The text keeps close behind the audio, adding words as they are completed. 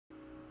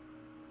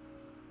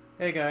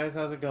Hey guys,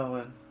 how's it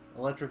going?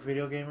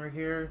 ElectricVideoGamer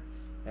here,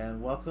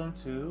 and welcome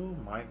to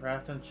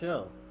Minecraft and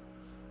Chill.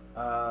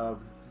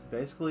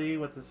 Basically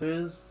what this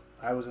is,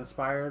 I was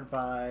inspired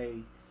by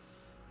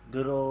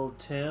good old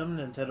Tim,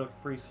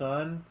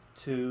 NintendoCapriSun,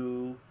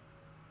 to...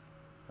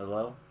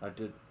 Hello? I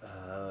did...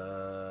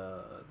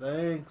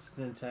 Thanks,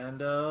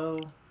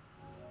 Nintendo.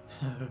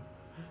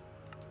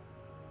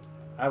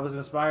 I was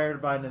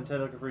inspired by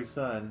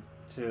NintendoCapriSun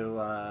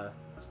to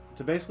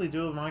basically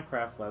do a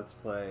Minecraft Let's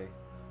Play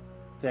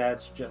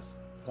that's just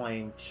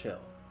plain chill.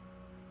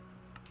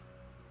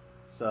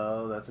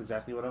 So that's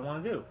exactly what I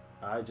want to do.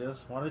 I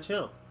just want to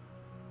chill.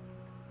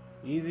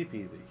 Easy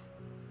peasy.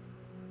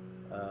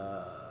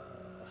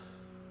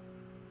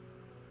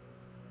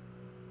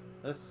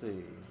 Let's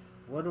see.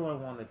 What do I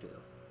want to do?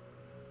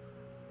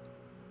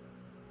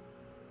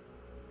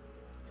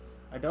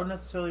 I don't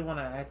necessarily want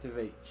to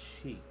activate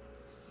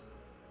cheats.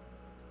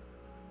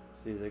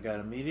 See, they got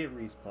immediate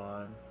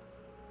respawn.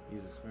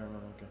 Use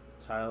experimental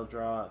tile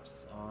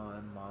drops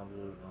on, mob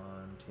loot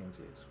on,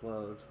 TNT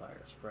explodes,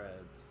 fire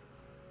spreads.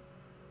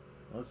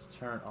 Let's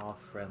turn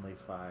off friendly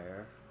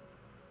fire.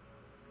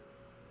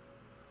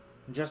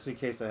 Just in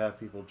case I have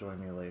people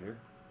join me later.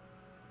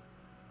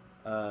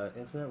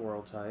 Infinite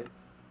world type.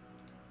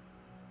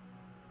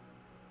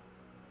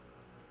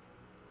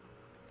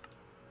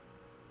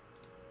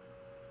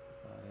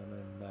 I am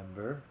a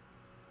member.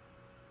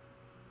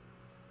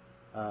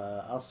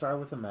 I'll start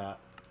with a map.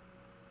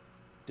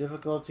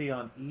 Difficulty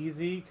on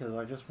easy, because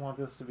I just want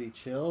this to be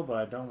chill, but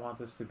I don't want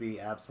this to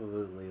be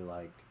absolutely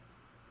like,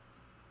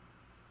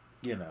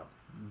 you know,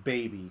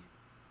 baby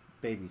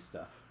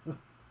stuff.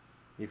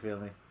 You feel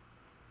me?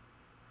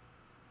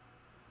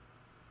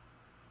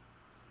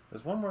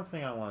 There's one more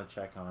thing I want to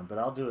check on, but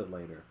I'll do it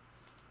later.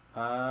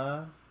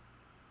 And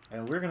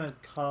we're going to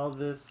call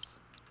this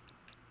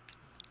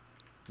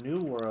new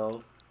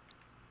world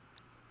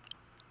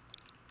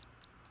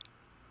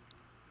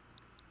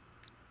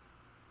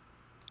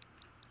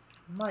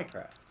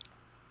Minecraft.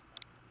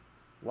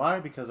 Why?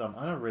 Because I'm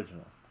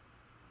unoriginal.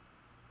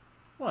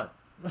 What?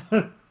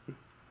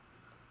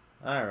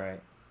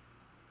 Alright.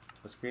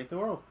 Let's create the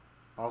world.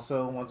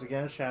 Also, once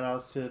again, shout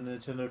outs to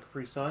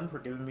NintendoCapriSun for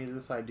giving me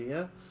this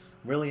idea.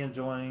 Really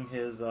enjoying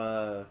his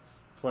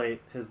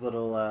his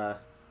little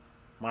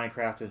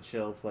Minecraft and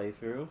Chill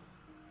playthrough.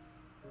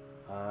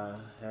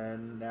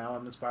 And now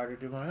I'm inspired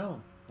to do my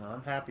own.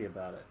 I'm happy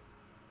about it.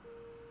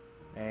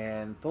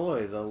 And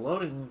boy, the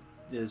loading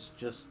is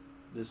just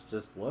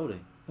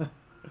loading.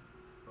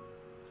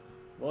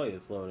 Boy,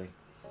 it's loading.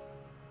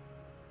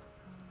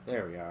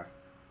 There we are.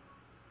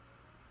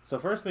 So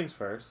first things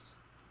first.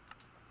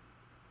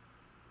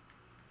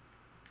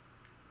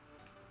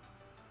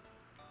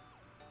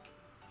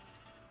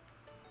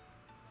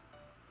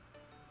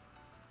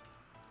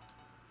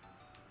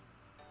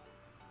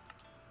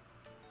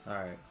 All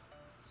right.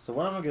 So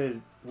what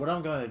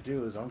I'm gonna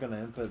do is I'm gonna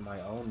input my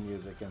own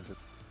music into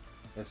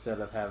instead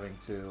of having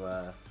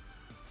to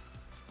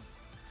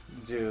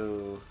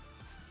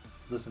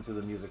listen to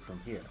the music from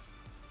here.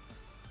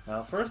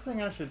 Now, first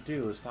thing I should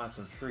do is find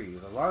some trees.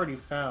 I've already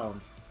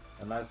found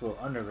a nice little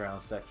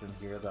underground section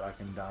here that I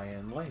can die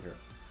in later.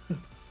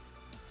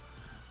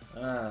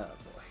 Ah,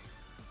 boy.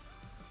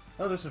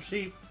 Oh, there's some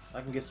sheep.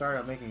 I can get started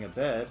on making a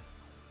bed.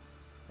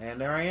 And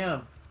there I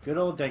am. Good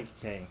old Donkey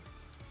King.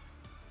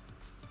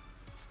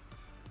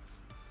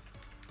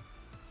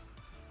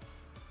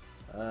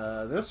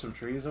 There's some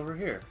trees over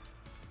here.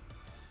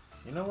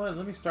 You know what?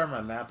 Let me start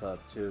my map up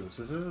too.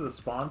 Since this is the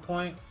spawn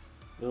point,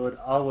 it would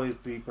always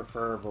be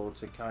preferable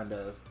to kind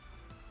of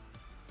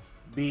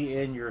be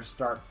in your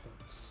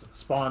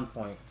spawn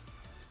point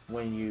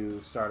when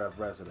you start up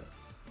residence.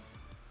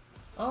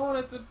 Oh,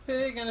 that's a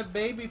pig and a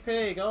baby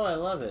pig. Oh, I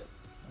love it.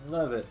 I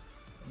love it.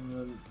 I'm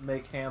gonna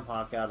make ham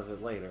hock out of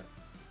it later.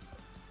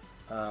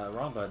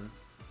 Wrong button.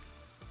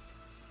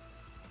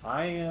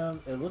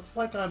 It looks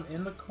like I'm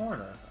in the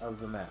corner of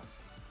the map.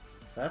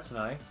 That's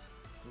nice.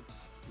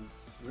 It's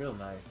real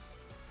nice.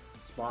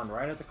 Spawn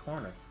right at the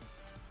corner.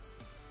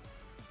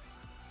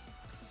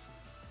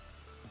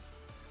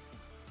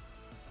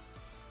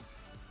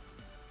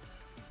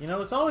 You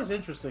know, it's always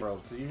interesting,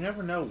 because you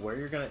never know where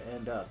you're going to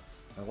end up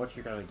and what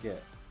you're going to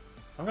get.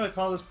 I'm going to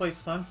call this place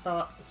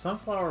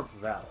Sunflower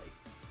Valley,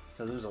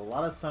 because there's a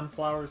lot of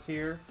sunflowers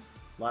here,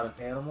 a lot of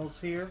animals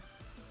here.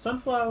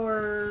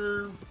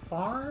 Sunflower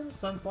Farm?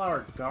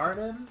 Sunflower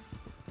Garden?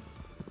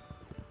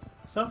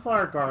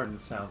 Sunflower Garden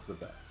sounds the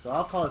best, so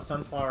I'll call it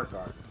Sunflower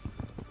Garden.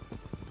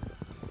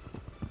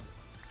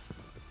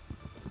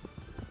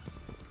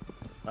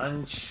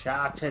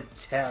 Uncharted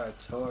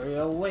territory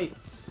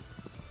awaits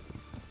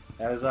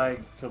as I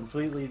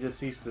completely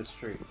decease this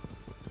tree.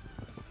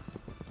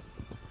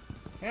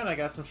 And I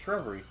got some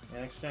shrubbery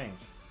in exchange.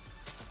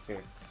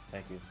 Here,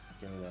 thank you.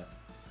 Give me that.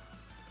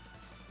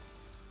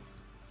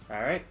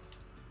 Alright.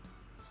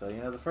 So, you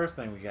know the first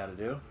thing we gotta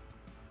do.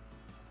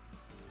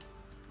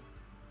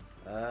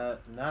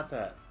 Not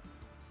that.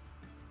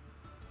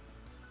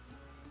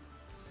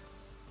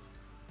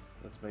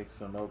 Let's make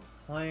some oak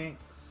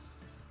planks.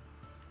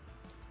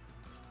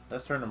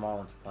 Let's turn them all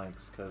into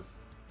planks, because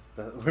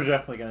we're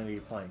definitely going to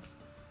need planks.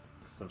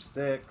 Some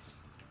sticks,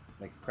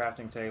 make a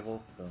crafting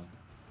table, boom.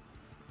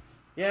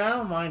 Yeah, I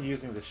don't mind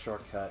using the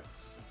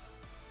shortcuts.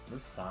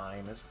 It's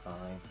fine, it's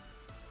fine.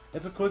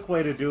 It's a quick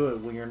way to do it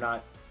when you're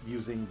not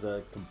using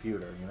the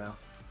computer, you know?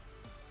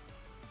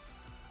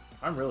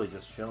 I'm really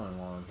just chilling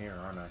while I'm here,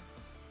 aren't I?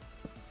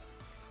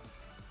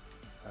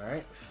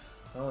 Alright.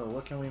 Oh,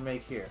 what can we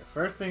make here?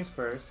 First things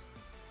first,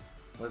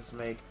 let's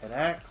make an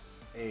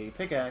axe, a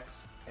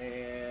pickaxe,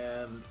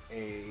 and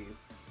a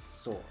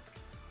sword.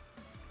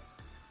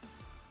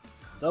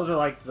 Those are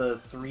like the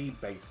 3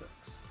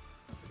 basics.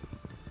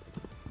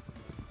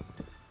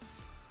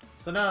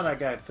 So now that I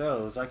got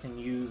those, I can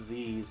use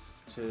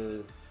these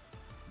to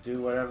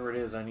do whatever it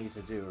is I need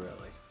to do,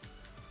 really.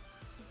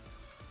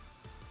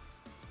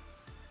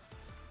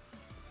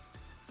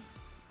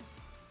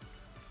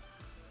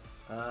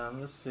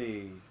 Let's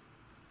see.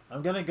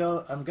 I'm gonna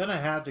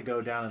have to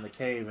go down in the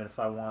cave if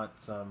I want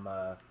some,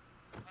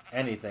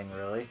 anything,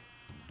 really.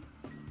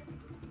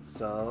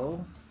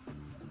 So,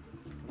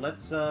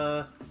 let's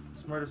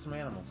murder some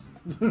animals.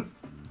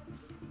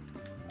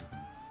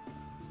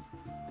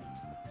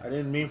 I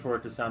didn't mean for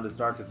it to sound as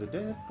dark as it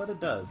did, but it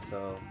does,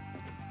 so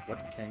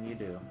what can you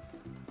do?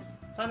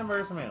 Time to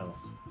murder some animals.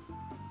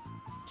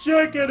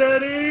 Chicken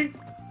Eddie!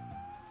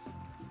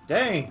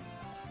 Dang!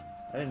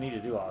 I didn't need to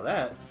do all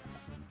that.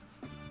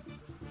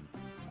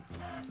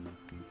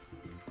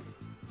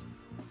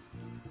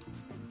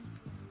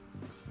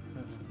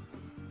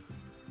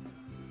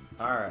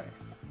 Alright.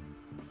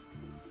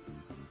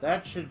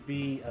 That should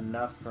be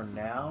enough for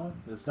now.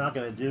 It's not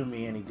going to do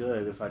me any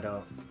good if I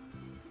don't...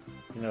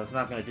 You know, it's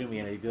not going to do me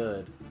any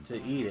good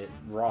to eat it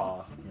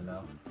raw, you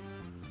know.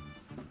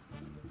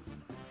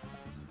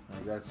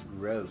 Like, that's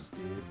gross,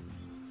 dude.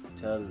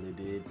 Totally,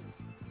 dude.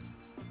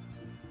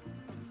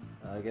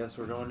 I guess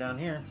we're going down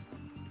here.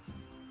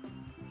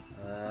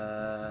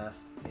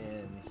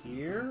 In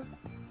here?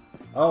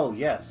 Oh,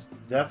 yes.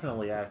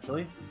 Definitely,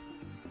 actually.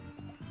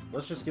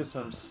 Let's just get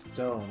some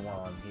stone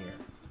while I'm here.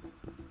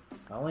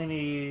 I only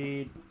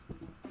need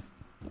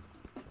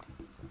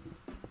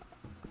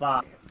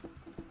 5.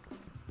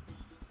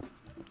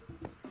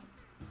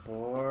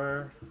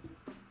 4,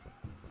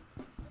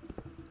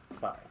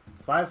 5.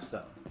 5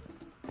 stone.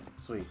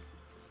 Sweet.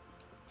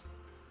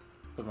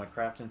 Put my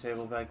crafting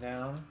table back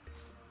down.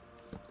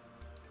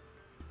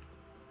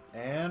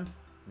 And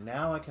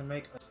now I can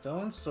make a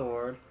stone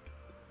sword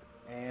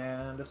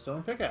and a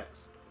stone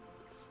pickaxe.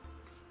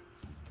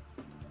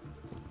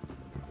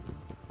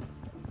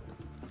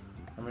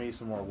 I'm gonna use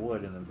some more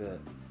wood in a bit.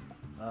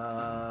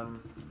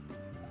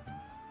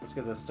 Let's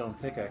get the stone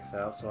pickaxe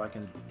out so I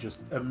can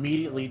just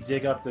immediately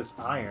dig up this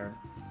iron.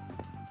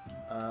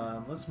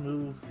 Let's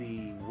move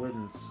the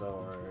wooden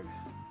sword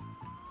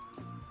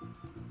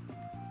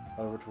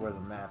over to where the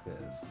map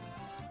is.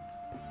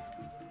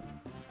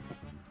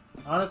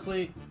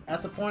 Honestly,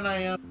 at the point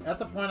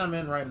I'm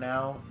in right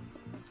now,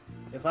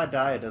 if I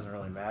die, it doesn't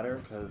really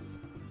matter because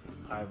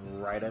I'm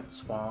right at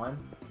spawn.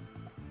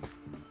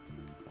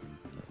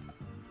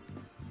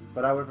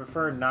 But I would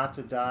prefer not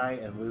to die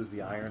and lose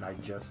the iron I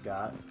just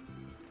got.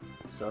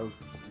 So,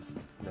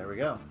 there we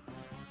go.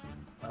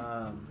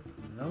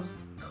 There's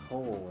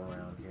coal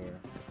around here.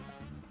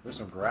 There's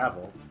some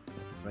gravel.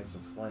 Make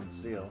some flint and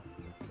steel.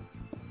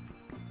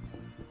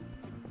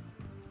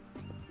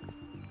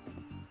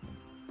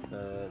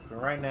 For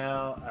right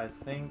now, I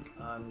think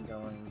I'm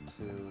going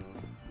to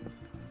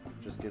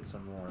just get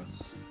some more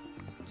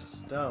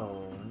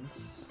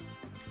stones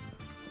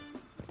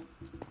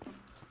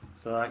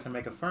so I can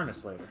make a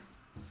furnace later.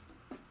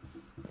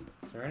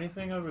 Is there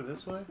anything over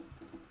this way?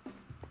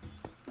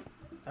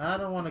 I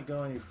don't want to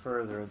go any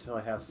further until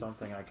I have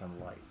something I can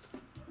light.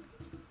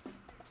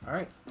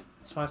 Alright,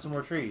 let's find some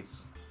more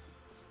trees.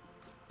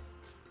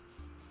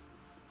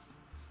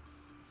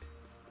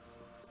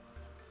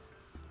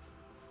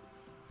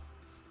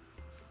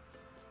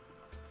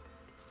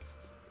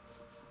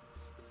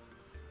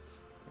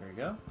 There we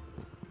go.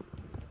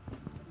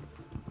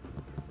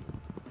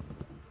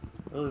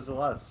 Oh, there's a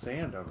lot of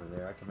sand over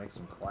there. I can make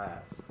some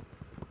glass.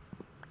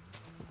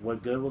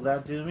 What good will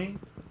that do me?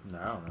 No,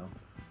 I don't know.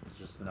 It's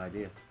just an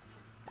idea.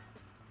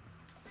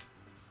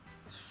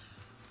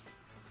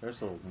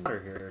 There's a little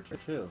water here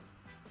too.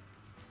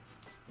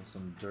 There's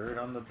some dirt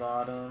on the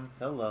bottom.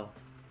 Hello.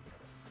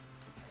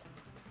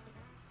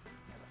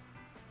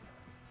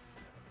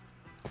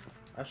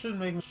 I should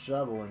make a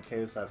shovel in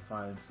case I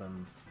find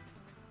some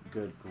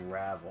good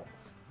gravel.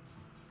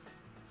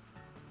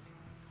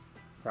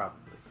 Probably.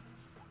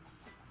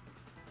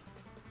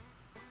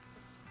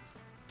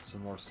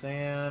 Some more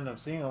sand. I'm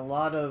seeing a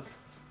lot of...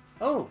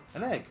 Oh!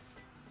 An egg!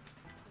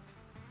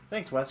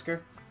 Thanks, Wesker.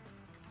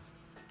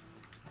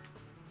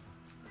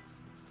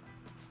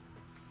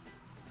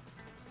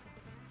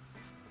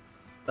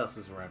 What else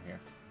is around here?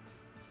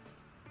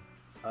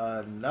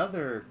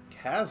 Another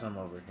chasm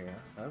over here.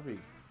 That would be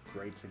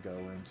great to go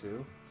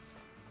into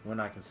when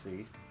I can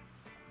see.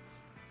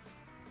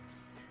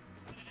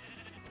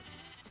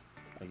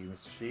 Thank you,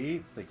 Mr.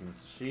 Sheep. Thank you,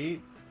 Mr.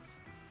 Sheep.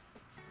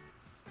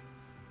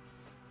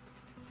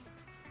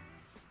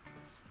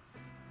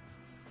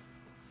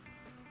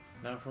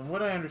 Now, from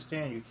what I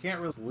understand, you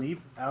can't really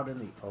sleep out in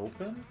the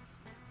open,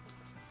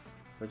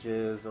 which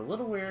is a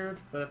little weird,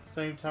 but at the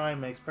same time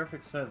makes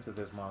perfect sense if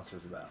there's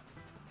monsters about.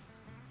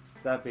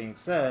 That being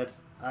said,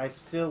 I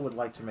still would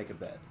like to make a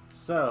bed.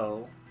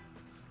 So,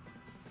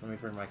 let me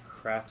bring my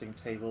crafting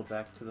table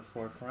back to the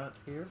forefront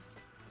here.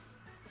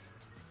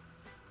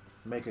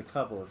 Make a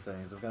couple of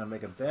things. I'm going to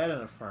make a bed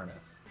and a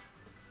furnace.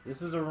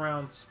 This is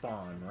around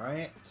spawn,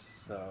 right?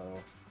 So,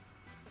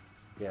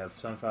 we have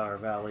Sunflower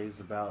Valley's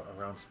about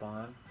around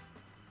spawn.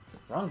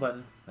 Wrong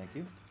button. Thank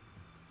you.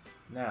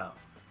 Now,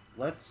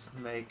 let's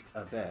make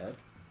a bed.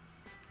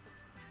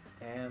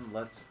 And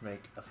let's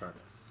make a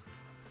furnace.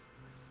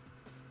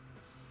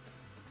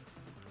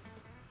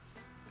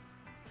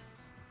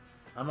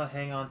 I'm going to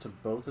hang on to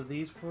both of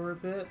these for a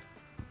bit.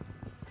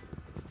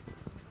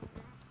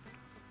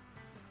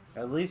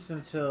 At least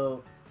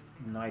until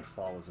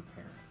nightfall is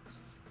apparent.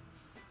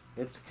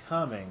 It's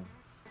coming,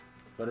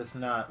 but it's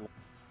not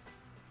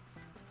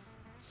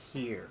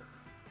here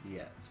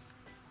yet.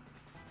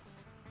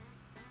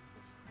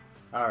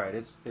 Alright,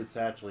 it's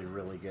actually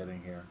really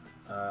getting here.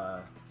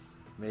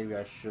 Maybe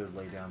I should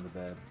lay down the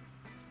bed.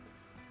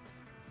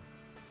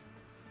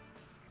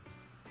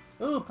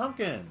 Ooh,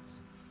 pumpkins!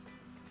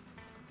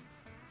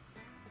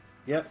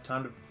 Yep,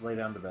 time to lay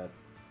down the bed.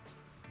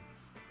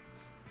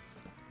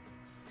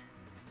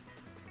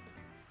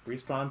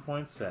 Respawn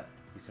point set.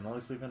 You can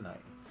only sleep at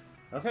night.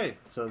 Okay,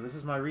 so this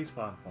is my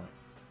respawn point.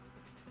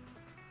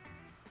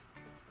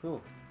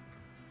 Cool.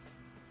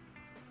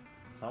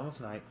 It's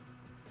almost night.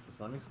 Just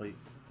let me sleep.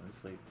 Let me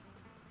sleep.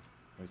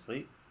 Let me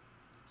sleep.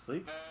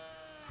 Sleep.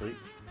 Sleep.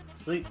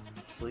 Sleep.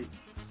 Sleep.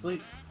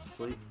 Sleep.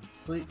 Sleep.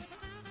 Sleep.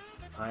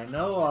 I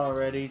know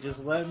already.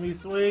 Just let me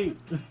sleep.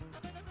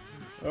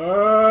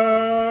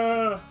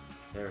 There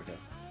we go.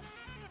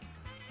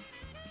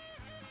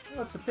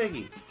 Oh, it's a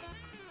piggy.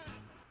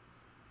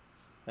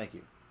 Thank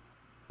you.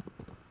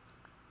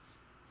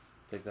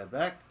 Take that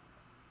back.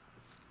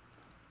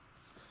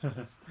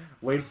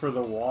 Wait for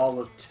the wall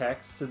of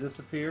text to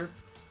disappear.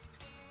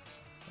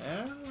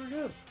 And we're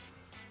good.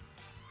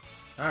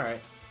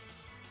 Alright.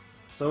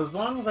 So as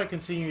long as I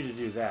continue to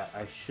do that,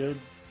 I should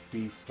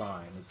be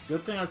fine. It's a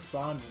good thing I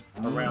spawned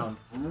around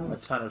a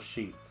ton of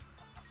sheep.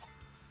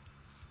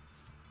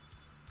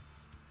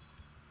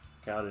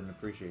 Cow didn't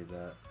appreciate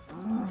that.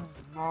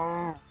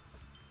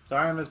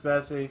 Sorry, Miss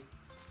Bessie.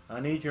 I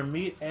need your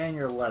meat and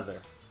your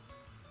leather.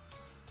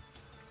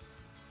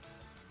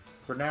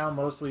 For now,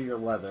 mostly your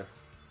leather.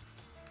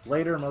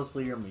 Later,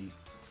 mostly your meat.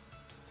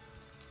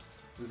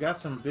 We've got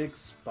some big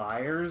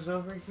spires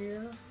over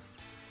here.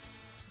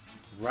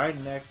 Right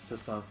next to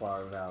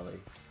Sunflower Valley.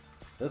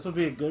 This would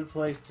be a good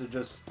place to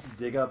just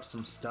dig up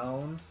some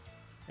stone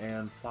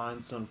and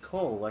find some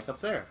coal, like up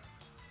there.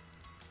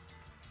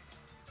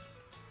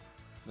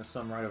 There's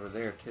some right over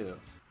there, too.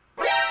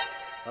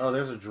 Oh,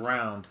 there's a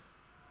drowned.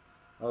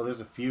 Oh,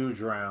 there's a few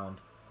drowned.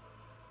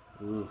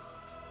 Ooh.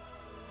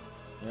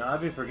 You know,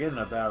 I've been forgetting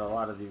about a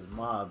lot of these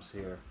mobs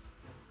here.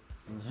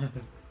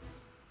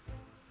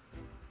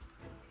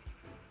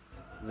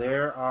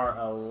 There are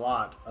a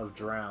lot of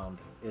drowned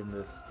in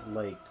this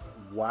lake.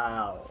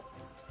 Wow.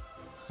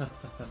 I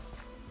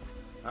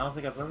don't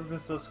think I've ever been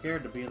so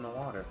scared to be in the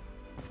water.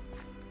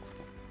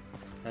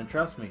 And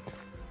trust me,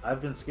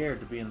 I've been scared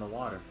to be in the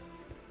water.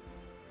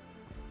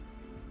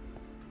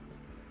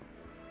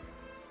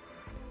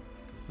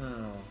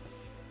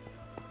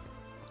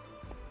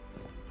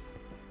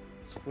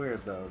 It's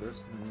weird though.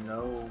 There's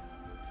no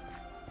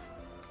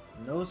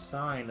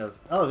sign of.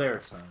 Oh,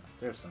 there's some.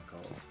 There's some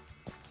coal.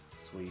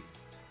 Sweet.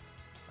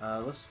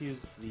 Let's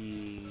use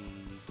the.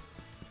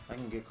 I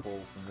can get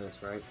coal from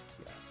this, right?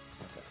 Yeah.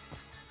 Okay.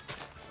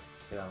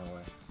 Get out of the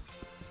way.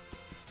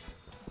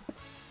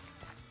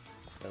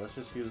 Yeah, let's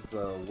just use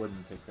the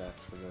wooden pickaxe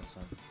for this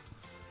one.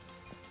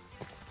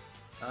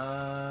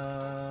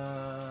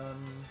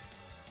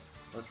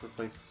 Let's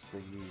replace the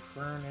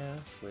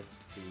furnace with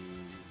the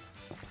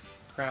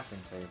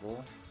crafting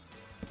table.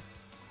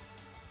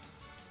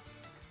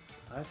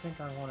 I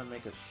think I want to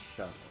make a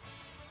shovel.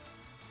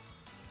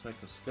 Let's make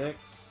some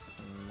sticks,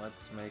 and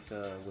let's make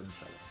a wooden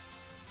shovel.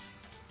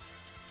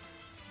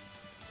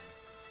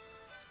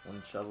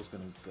 Wooden shovel's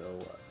gonna go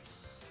up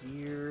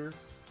here.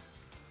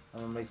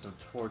 I'm gonna make some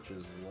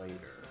torches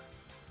later.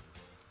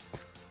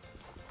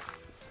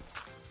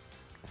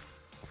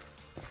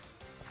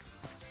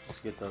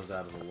 Just get those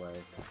out of the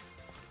way.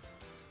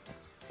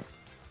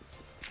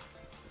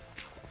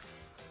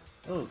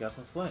 Oh, got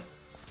some flint.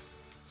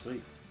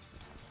 Sweet.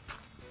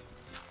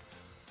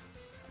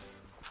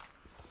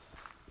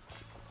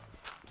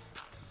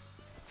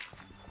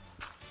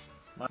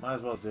 Might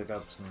as well dig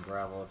up some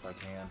gravel if I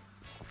can.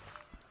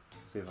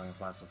 See if I can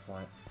find some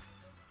flint.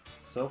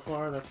 So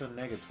far, that's a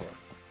negator.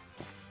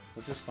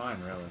 Which is fine,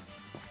 really.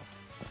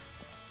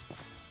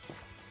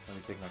 Let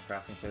me take my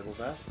crafting table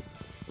back.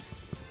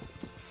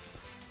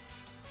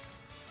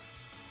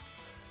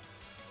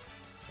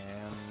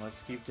 And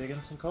let's keep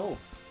digging some coal.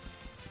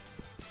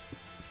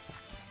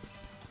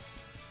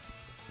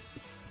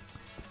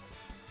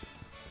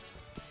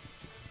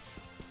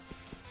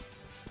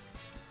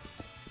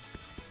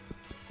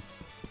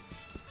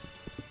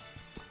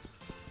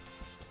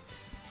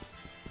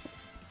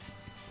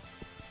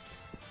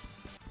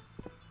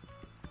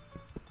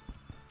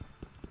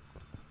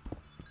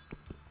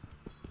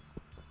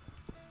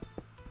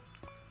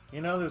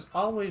 You know, there's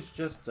always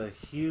just a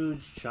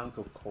huge chunk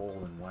of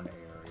coal in one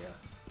area.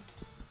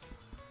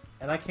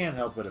 And I can't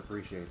help but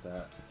appreciate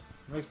that.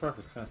 It makes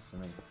perfect sense to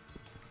me.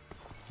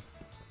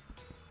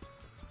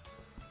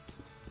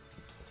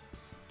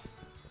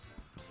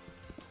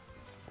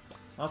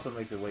 Also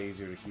makes it way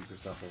easier to keep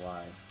yourself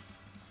alive.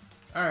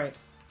 Alright.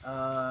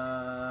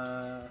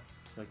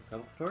 Make a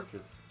couple of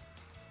torches.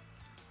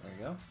 There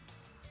you go.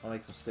 I'll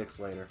make some sticks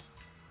later.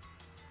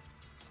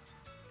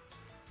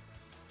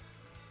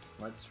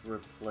 Let's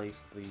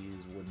replace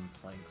these wooden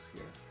planks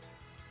here.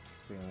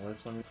 Speaking of which,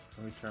 let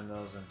me turn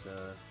those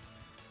into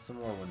some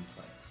more wooden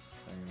planks.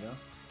 There you go.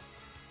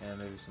 And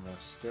maybe some more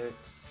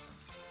sticks.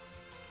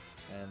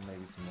 And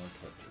maybe some more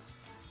torches.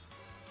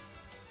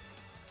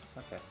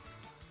 Okay.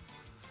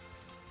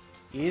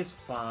 He is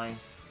fine.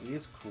 He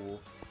is cool.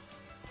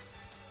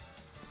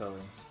 So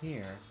in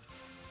here,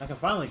 I can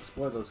finally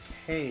explore those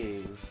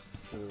caves,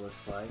 it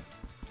looks like.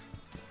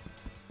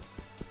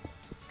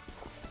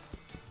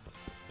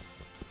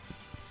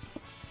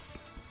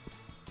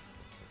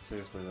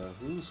 Seriously though,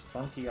 whose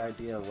funky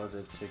idea was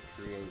it to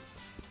create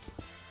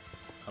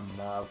a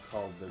mob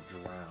called the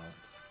Drowned?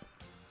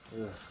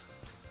 Ugh.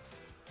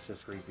 It's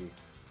just creepy.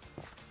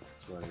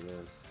 That's what it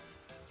is.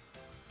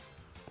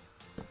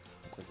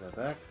 Take that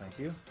back, thank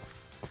you.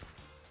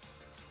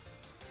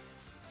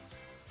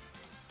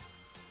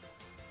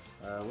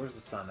 Where's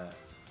the sun at?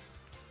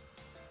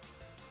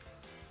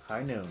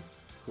 High noon.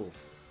 Cool.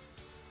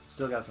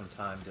 Still got some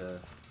time to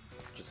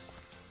just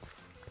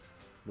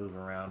move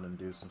around and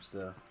do some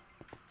stuff.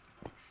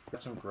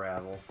 Got some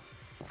gravel.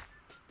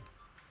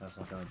 That's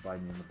not gonna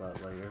bite me in the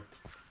butt later.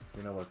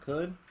 You know what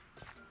could?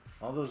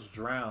 All those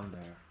drowned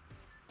there.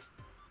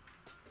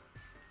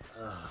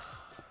 Ugh.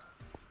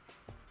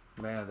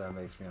 Man, that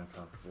makes me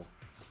uncomfortable.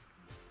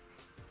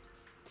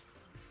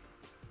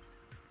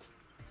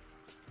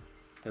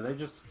 Did they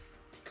just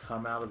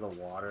come out of the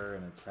water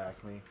and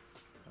attack me?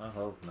 I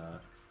hope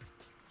not.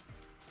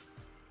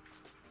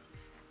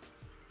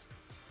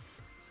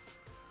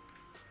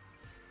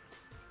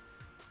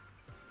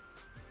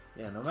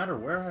 Yeah, no matter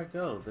where I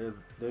go,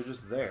 they're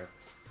just there.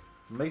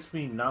 It makes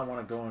me not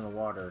want to go in the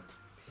water,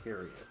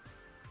 period.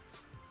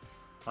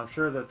 I'm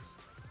sure that's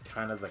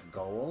kind of the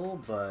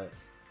goal, but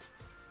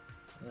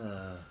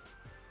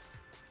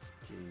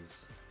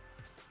jeez.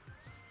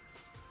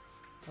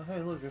 Oh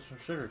hey, look, there's some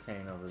sugar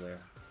cane over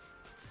there.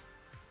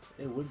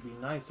 It would be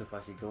nice if I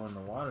could go in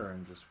the water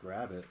and just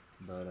grab it,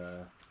 but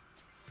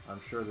I'm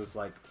sure there's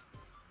like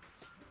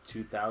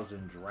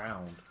 2,000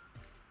 drowned.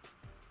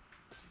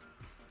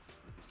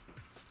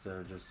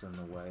 They're just in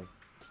the way.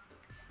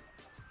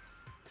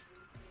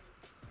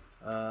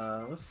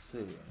 Let's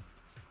see.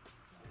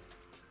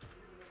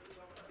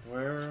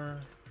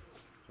 Where?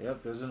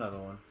 Yep, there's another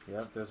one.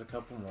 Yep, there's a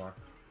couple more.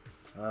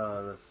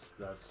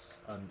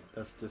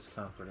 That's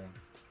discomforting.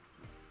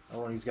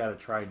 Oh, and he's got a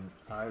trident.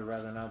 I'd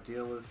rather not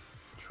deal with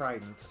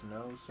tridents.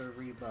 No,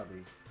 sirree,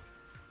 Bubby.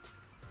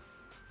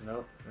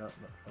 Nope, nope,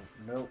 nope,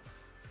 nope.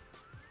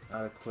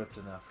 Not equipped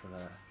enough for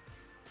that.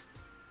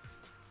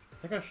 I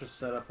think I should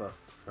set up a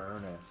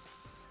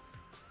furnace.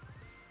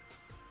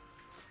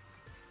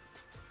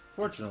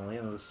 Fortunately,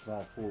 in this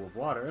small pool of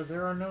water,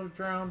 there are no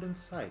drowned in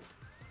sight.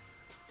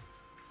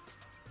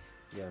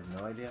 You have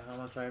no idea how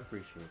much I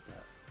appreciate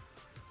that.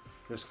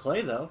 There's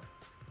clay, though.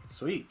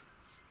 Sweet.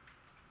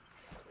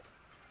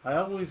 I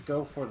always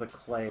go for the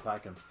clay if I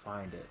can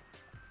find it,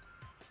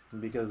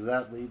 because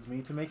that leads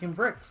me to making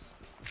bricks.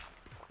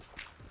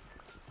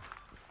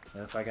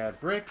 And if I got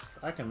bricks,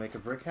 I can make a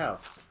brick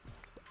house.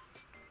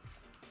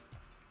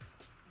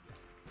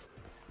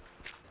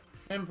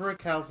 And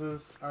brick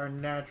houses are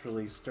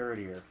naturally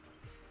sturdier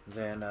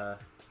than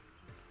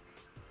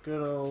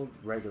good old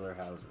regular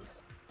houses.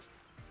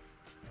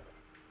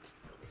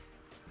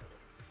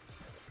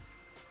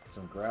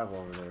 Some gravel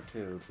over there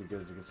too. It'd be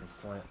good to get some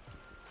flint.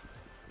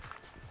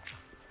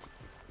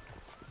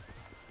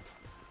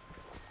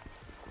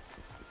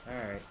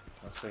 Alright,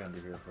 I'll stay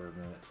under here for a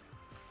minute.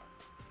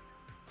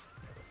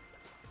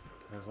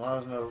 As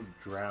long as no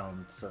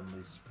drowned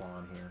suddenly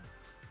spawn here.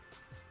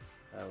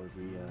 That would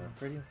be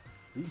pretty...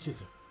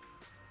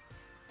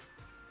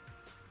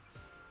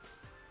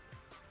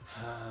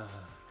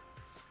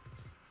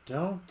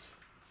 Don't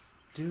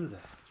do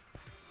that.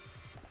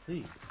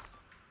 Please.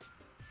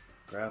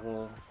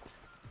 Gravel.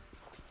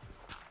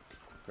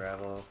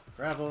 Gravel.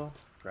 Gravel.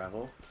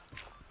 Gravel.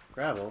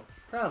 Gravel.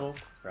 Gravel.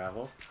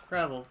 Gravel.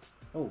 Gravel.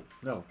 Oh,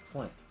 no.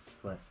 Flint.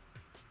 Flint.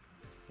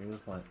 Give me the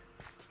flint.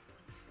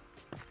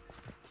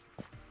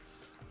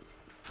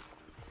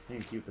 You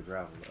can keep the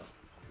gravel, though.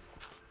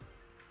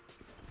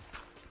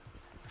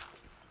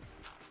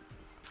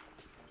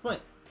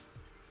 Flint.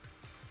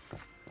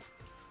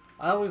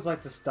 I always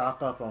like to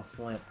stock up on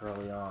flint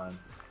early on,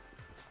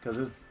 because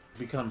it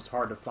becomes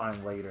hard to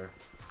find later.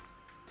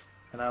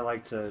 And I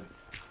like to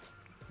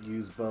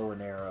use bow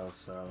and arrow,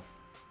 so...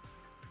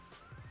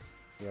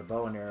 Yeah,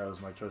 bow and arrow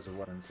is my choice of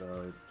weapon, so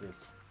it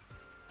just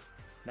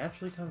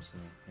naturally comes to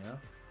me, you know?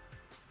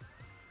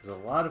 There's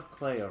a lot of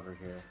clay over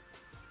here.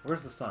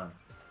 Where's the sun?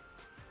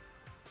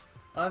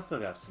 I still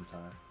got some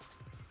time.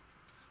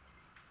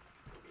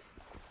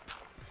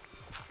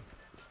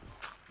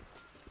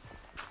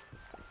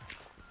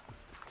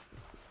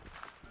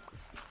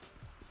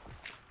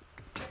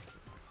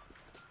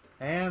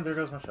 And there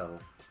goes my shovel.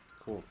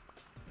 Cool.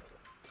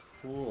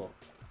 Cool.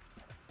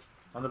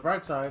 On the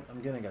bright side,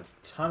 I'm getting a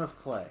ton of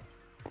clay.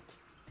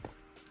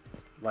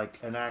 Like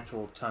an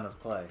actual ton of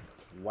clay.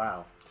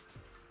 Wow.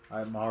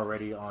 I'm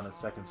already on a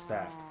second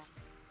stack.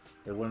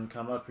 It wouldn't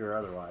come up here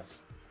otherwise.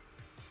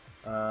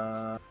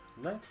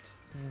 Let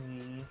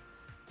me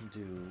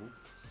do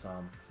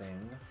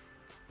something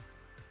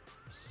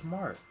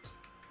smart.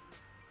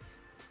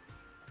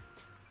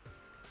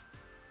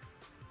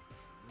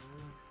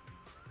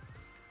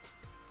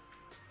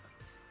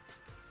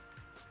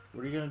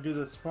 What are you gonna do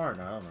that's smart?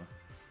 I don't know.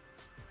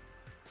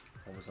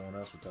 Hopefully someone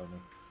else would tell me.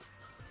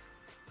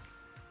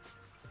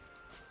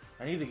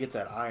 I need to get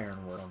that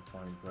ironwood on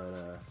point, but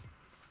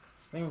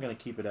I think I'm gonna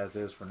keep it as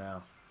is for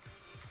now.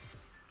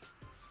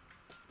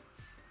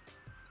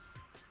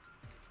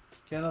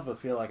 Can't help but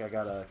feel like I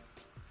gotta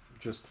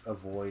just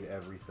avoid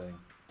everything.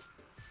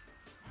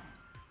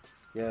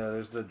 Yeah,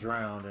 there's the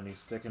drowned, and he's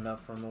sticking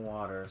up from the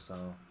water,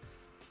 so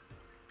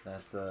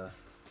that's a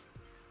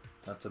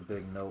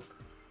big nope.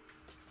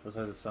 Looks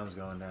like the sun's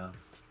going down.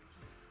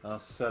 I'll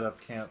set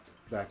up camp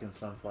back in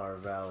Sunflower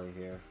Valley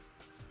here.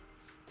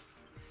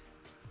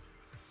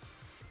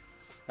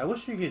 I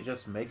wish you could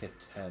just make a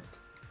tent.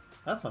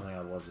 That's something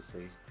I'd love to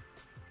see.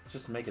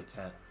 Just make a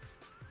tent.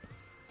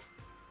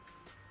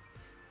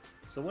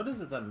 So what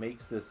is it that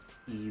makes this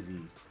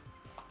easy?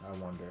 I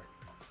wonder.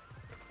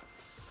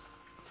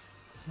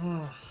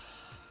 I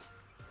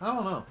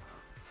don't know.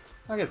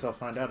 I guess I'll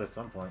find out at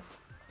some point.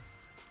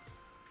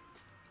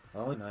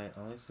 Only night,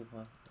 only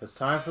supply. It's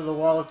time for the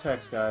wall of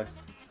text, guys.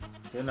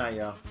 Good night,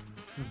 y'all.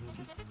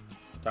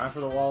 Time for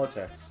the wall of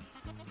text.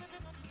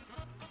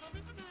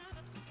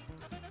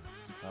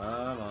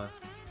 Come on.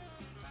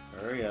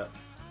 Hurry up.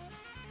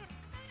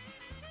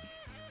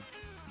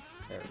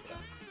 There we go.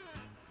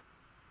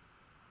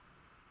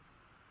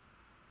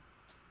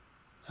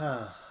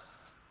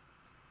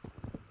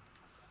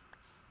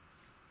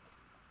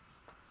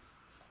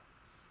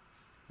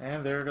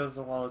 And there goes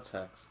the wall of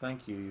text.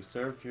 Thank you. You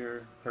served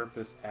your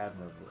purpose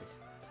admirably.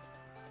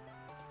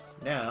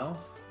 Now,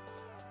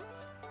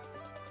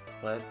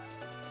 let's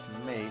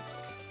make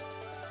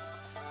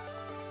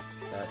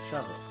that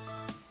shovel.